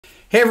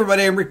Hey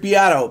everybody, I'm Rick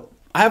Beato.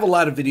 I have a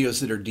lot of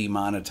videos that are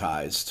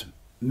demonetized.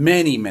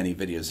 Many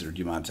videos that are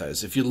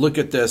demonetized. If you look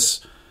at this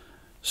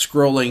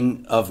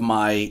scrolling of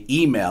my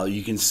email,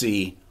 you can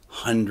see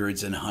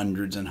hundreds and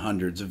hundreds and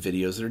hundreds of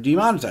videos that are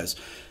demonetized.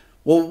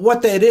 Well,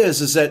 what that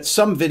is that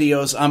some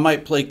videos I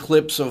might play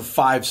clips of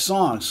 5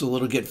 songs, so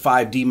it'll get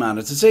 5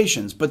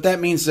 demonetizations. But that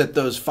means that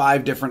those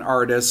 5 different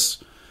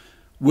artists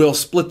will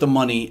split the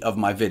money of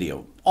my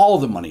video. All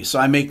the money. So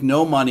I make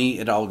no money,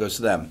 it all goes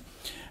to them.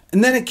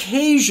 And then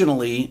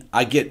occasionally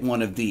I get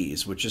one of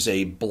these, which is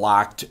a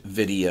blocked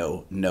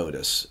video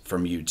notice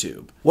from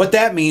YouTube. What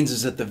that means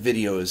is that the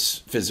video is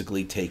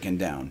physically taken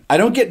down. I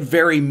don't get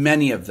very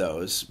many of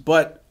those,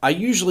 but I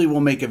usually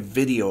will make a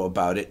video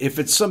about it if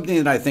it's something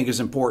that I think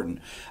is important.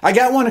 I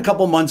got one a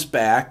couple months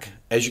back,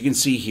 as you can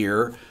see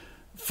here,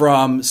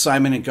 from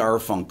Simon and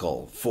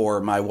Garfunkel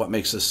for my What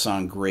Makes This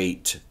Song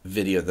Great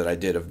video that I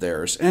did of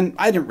theirs. And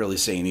I didn't really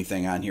say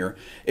anything on here.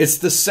 It's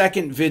the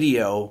second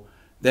video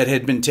that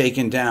had been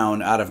taken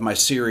down out of my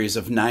series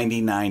of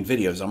 99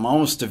 videos. I'm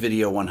almost to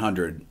video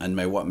 100 on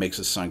my What Makes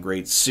This Song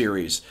Great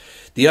series.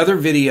 The other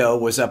video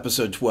was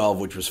episode 12,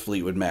 which was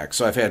Fleetwood Mac.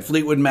 So I've had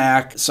Fleetwood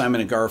Mac,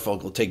 Simon and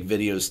Garfunkel take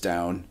videos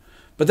down.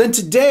 But then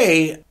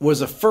today was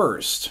a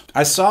first.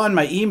 I saw in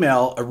my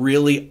email a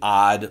really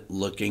odd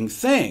looking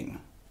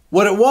thing.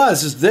 What it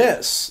was is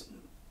this.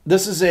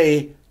 This is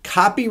a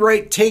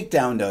copyright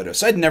takedown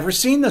notice. I'd never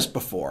seen this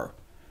before.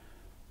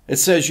 It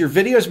says, your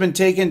video has been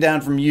taken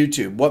down from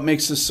YouTube. What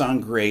Makes This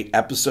Song Great?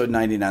 Episode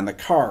 99, The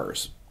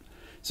Cars.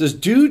 It says,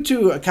 due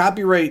to a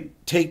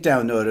copyright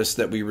takedown notice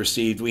that we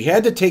received, we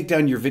had to take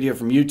down your video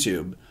from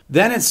YouTube.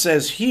 Then it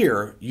says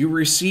here, you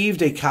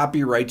received a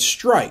copyright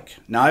strike.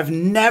 Now, I've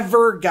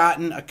never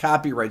gotten a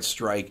copyright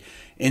strike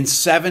in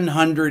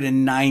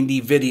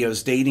 790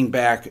 videos dating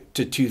back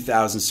to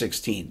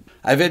 2016.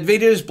 I've had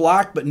videos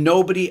blocked, but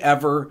nobody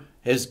ever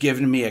has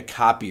given me a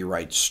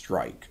copyright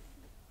strike.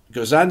 It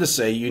goes on to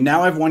say, you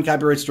now have 1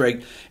 copyright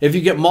strike. If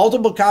you get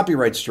multiple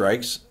copyright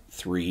strikes,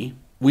 3,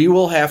 we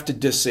will have to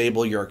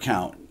disable your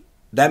account.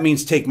 That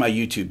means take my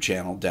YouTube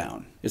channel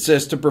down. It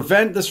says, to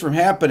prevent this from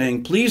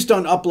happening, please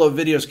don't upload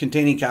videos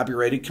containing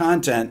copyrighted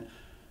content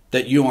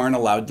that you aren't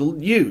allowed to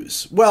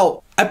use.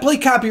 Well, I play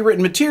copywritten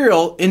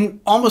material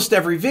in almost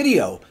every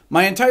video.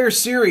 My entire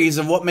series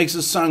of What Makes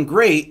This Song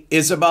Great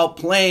is about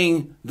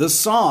playing the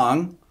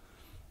song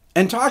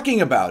and talking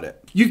about it.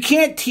 You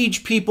can't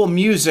teach people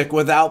music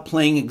without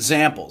playing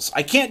examples.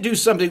 I can't do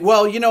something,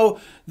 well, you know,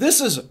 this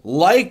is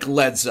like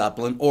Led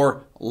Zeppelin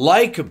or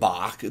like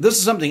Bach. This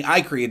is something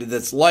I created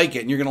that's like it,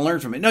 and you're going to learn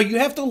from it. No, you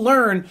have to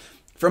learn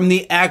from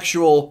the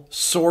actual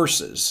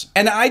sources.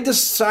 And I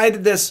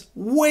decided this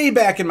way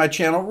back in my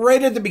channel,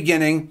 right at the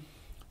beginning.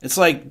 It's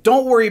like,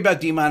 don't worry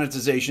about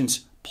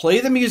demonetizations.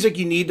 Play the music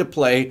you need to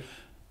play.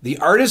 The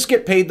artists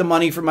get paid the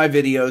money for my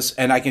videos,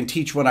 and I can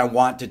teach what I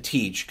want to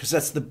teach, because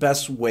that's the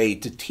best way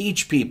to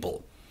teach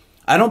people.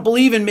 I don't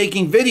believe in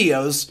making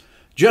videos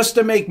just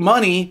to make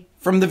money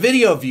from the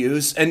video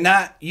views and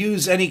not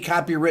use any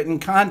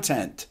copywritten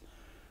content.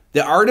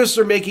 The artists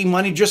are making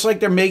money just like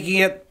they're making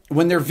it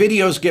when their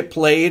videos get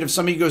played. If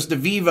somebody goes to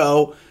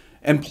Vivo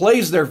and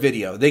plays their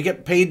video, they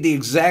get paid the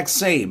exact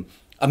same.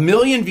 1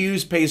 million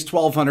views pays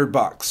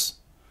 $1,200.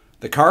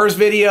 The Cars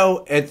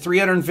video at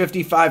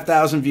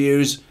 355,000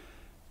 views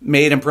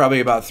made him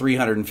probably about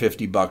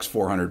 $350,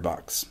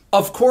 $400.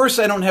 Of course,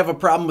 I don't have a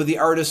problem with the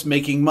artists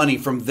making money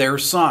from their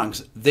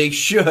songs. They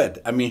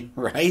should. I mean,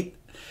 right?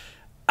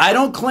 I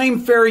don't claim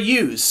fair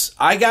use.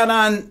 I got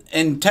on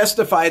and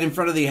testified in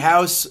front of the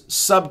House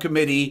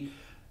Subcommittee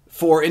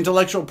for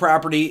Intellectual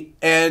Property,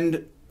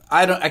 and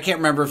I can't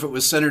remember if it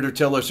was Senator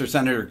Tillis or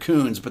Senator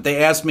Coons, but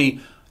they asked me,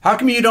 how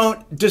come you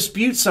don't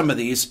dispute some of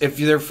these if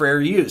they're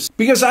fair use?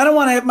 Because I don't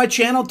want to have my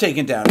channel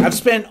taken down. I've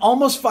spent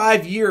almost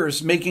 5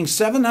 years making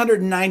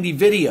 790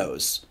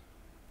 videos.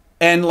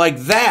 And like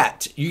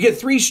that, you get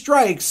 3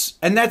 strikes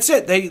and that's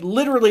it. They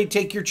literally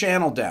take your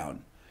channel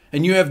down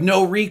and you have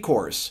no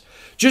recourse.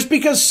 Just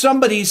because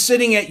somebody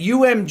sitting at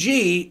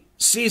UMG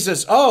sees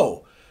this,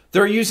 oh,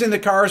 they're using the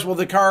Cars. Well,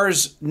 the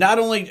Cars, not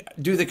only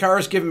do the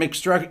Cars give them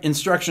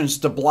instructions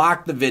to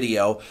block the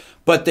video,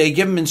 but they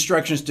give them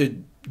instructions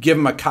to give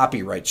them a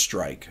copyright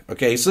strike.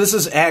 Okay, so this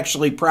is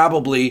actually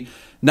probably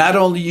not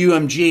only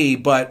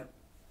UMG, but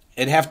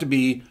it'd have to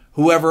be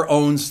whoever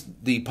owns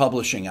the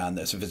publishing on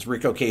this. If it's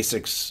Rico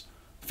Kasich's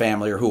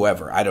family or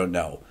whoever, I don't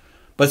know.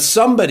 But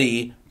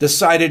somebody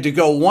decided to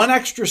go one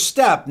extra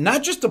step,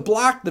 not just to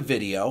block the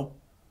video.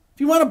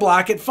 If you want to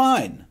block it,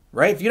 fine,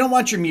 right? If you don't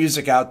want your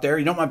music out there,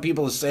 you don't want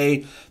people to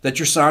say that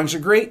your songs are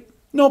great,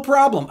 no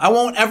problem. I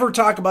won't ever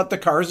talk about the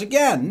Cars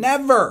again.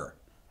 Never,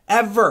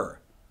 ever.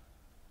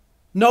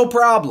 No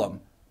problem.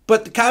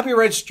 But the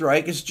copyright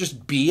strike is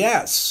just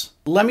BS.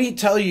 Let me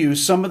tell you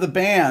some of the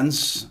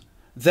bands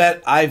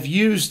that I've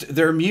used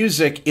their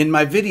music in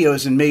my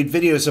videos and made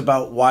videos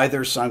about why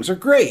their songs are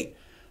great.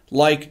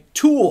 Like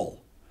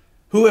Tool,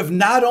 who have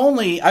not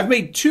only, I've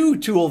made 2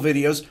 Tool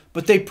videos,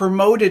 but they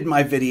promoted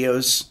my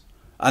videos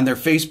on their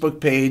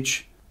Facebook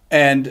page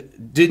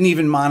and didn't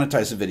even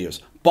monetize the videos.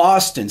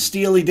 Boston,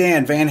 Steely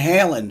Dan, Van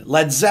Halen,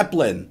 Led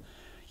Zeppelin,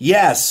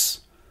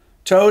 Yes,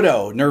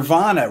 Toto,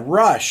 Nirvana,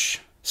 Rush,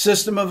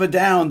 System of a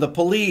Down, The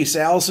Police,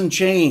 Alice in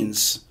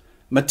Chains,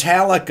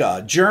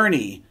 Metallica,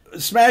 Journey,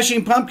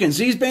 Smashing Pumpkins.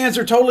 These bands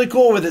are totally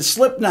cool with it.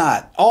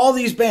 Slipknot, all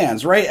these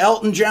bands, right?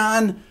 Elton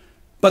John.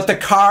 But the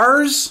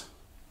Cars?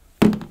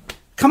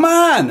 Come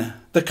on.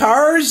 The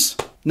Cars?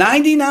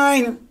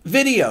 99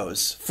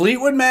 videos.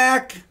 Fleetwood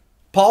Mac,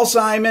 Paul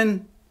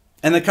Simon,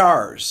 and the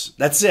Cars.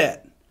 That's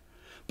it.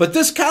 But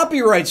this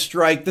copyright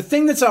strike, the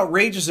thing that's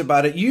outrageous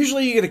about it,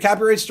 usually you get a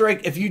copyright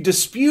strike if you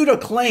dispute a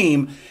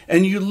claim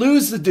and you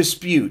lose the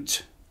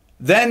dispute.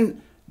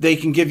 Then they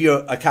can give you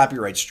a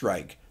copyright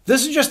strike.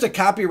 This is just a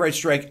copyright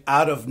strike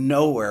out of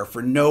nowhere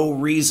for no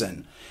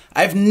reason.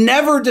 I've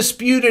never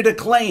disputed a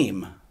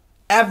claim,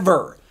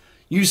 ever.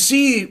 You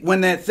see when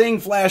that thing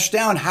flashed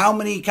down how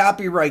many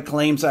copyright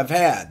claims I've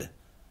had.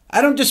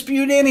 I don't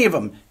dispute any of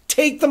them.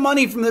 Take the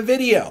money from the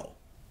video.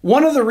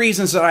 One of the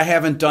reasons that I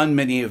haven't done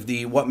many of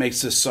the What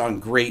Makes This Song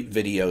Great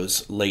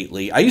videos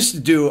lately, I used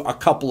to do a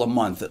couple a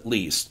month at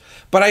least,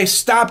 but I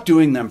stopped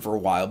doing them for a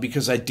while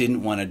because I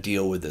didn't want to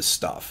deal with this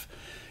stuff.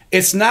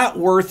 It's not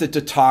worth it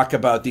to talk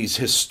about these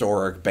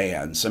historic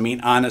bands. I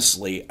mean,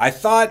 honestly, I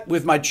thought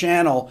with my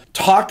channel,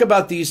 talk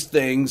about these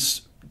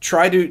things,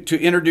 try to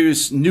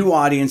introduce new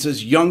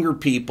audiences, younger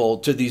people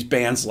to these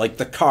bands like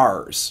the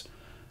Cars,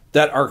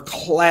 that are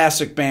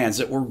classic bands,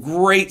 that were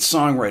great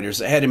songwriters,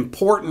 that had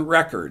important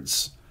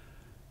records.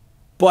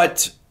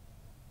 But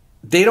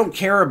they don't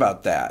care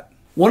about that.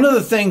 One of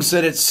the things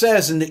that it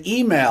says in the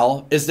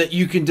email is that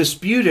you can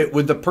dispute it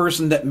with the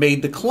person that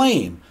made the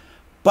claim.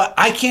 But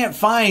I can't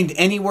find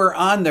anywhere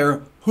on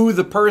there who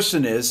the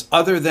person is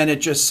other than it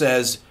just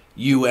says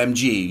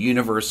UMG,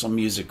 Universal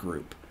Music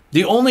Group.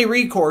 The only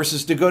recourse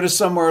is to go to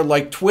somewhere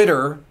like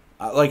Twitter,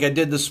 like I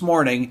did this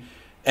morning,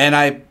 and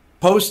I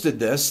posted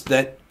this,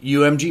 that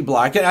UMG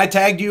blocked it. I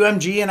tagged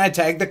UMG and I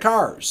tagged the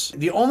Cars.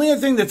 The only other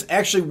thing that's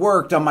actually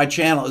worked on my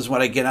channel is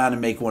when I get on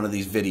and make one of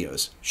these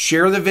videos.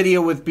 Share the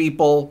video with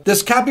people.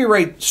 This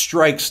copyright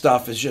strike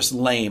stuff is just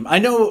lame. I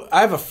know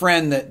I have a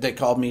friend that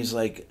called me. He's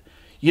like,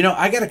 you know,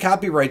 I got a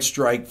copyright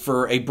strike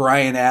for a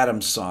Bryan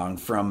Adams song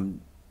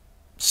from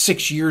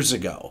 6 years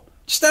ago.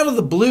 Just out of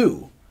the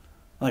blue.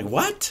 I'm like,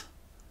 what?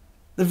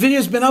 The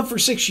video's been up for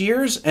 6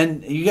 years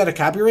and you got a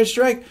copyright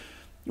strike?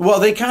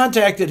 Well, they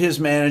contacted his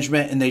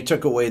management and they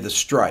took away the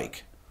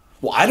strike.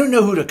 Well, I don't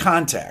know who to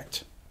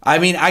contact. I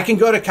mean, I can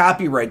go to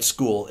copyright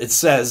school, it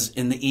says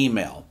in the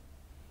email.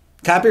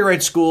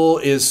 Copyright school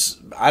is,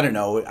 I don't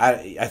know,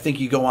 I think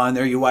you go on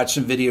there, you watch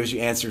some videos,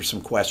 you answer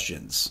some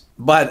questions.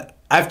 But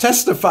I've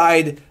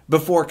testified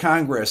before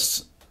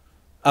Congress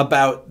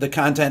about the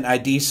content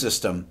ID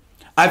system.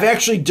 I've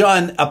actually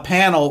done a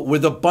panel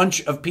with a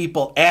bunch of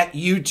people at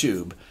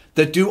YouTube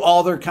that do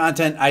all their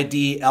content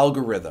ID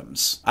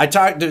algorithms.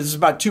 This is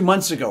about 2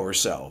 months ago or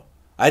so.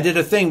 I did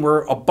a thing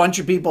where a bunch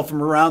of people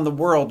from around the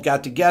world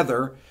got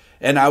together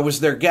and I was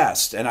their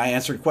guest and I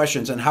answered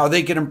questions on how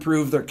they can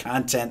improve their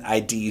content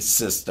ID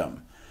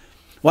system.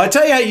 Well, I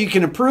tell you how you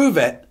can improve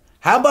it.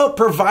 How about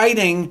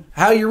providing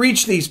how you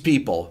reach these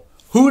people?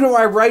 Who do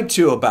I write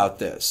to about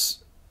this?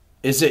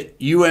 Is it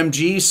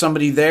UMG,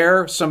 somebody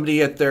there,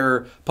 somebody at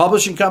their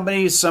publishing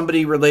company,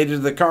 somebody related to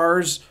the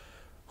Cars?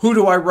 Who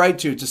do I write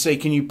to say,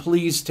 can you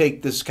please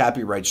take this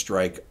copyright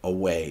strike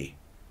away?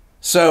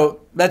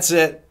 So that's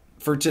it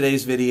for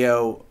today's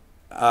video.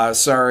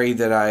 Sorry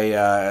that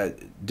I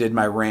did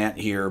my rant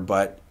here,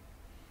 but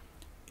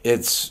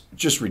it's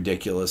just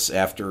ridiculous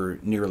after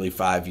nearly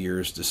 5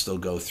 years to still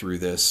go through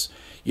this.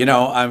 You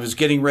know, I was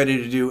getting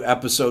ready to do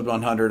episode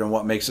 100 on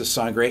What Makes This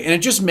Song Great, and it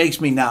just makes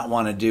me not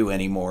want to do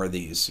any more of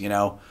these, you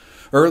know,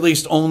 or at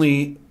least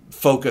only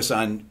focus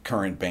on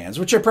current bands,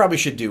 which I probably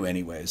should do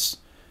anyways.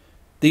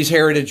 These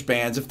heritage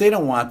bands, if they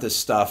don't want this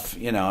stuff,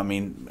 you know, I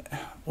mean,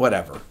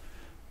 whatever.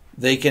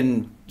 They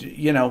can,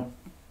 you know,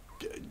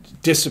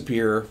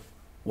 disappear,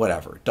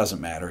 whatever. It doesn't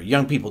matter.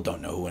 Young people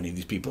don't know who any of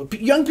these people are.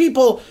 Young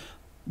people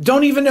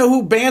don't even know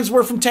who bands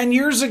were from 10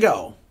 years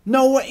ago.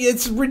 No,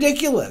 it's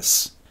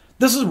ridiculous.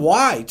 This is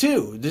why,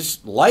 too.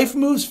 This life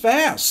moves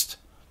fast.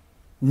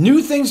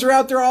 New things are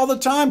out there all the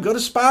time. Go to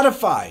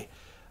Spotify.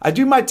 I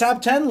do my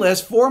top 10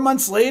 list 4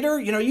 months later.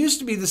 You know, it used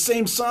to be the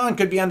same song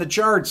could be on the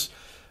charts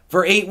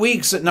for 8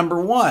 weeks at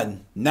 #1.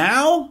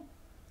 Now,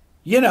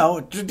 you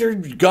know, they're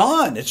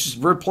gone. It's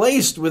just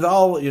replaced with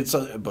all,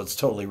 but it's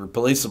totally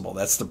replaceable.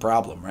 That's the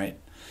problem, right?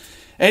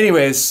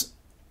 Anyways,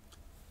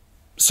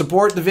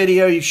 support the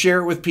video. You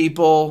share it with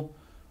people.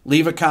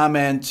 Leave a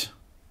comment.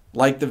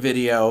 Like the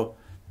video.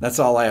 That's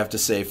all I have to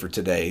say for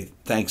today.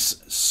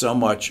 Thanks so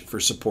much for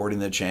supporting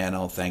the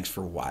channel. Thanks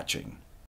for watching.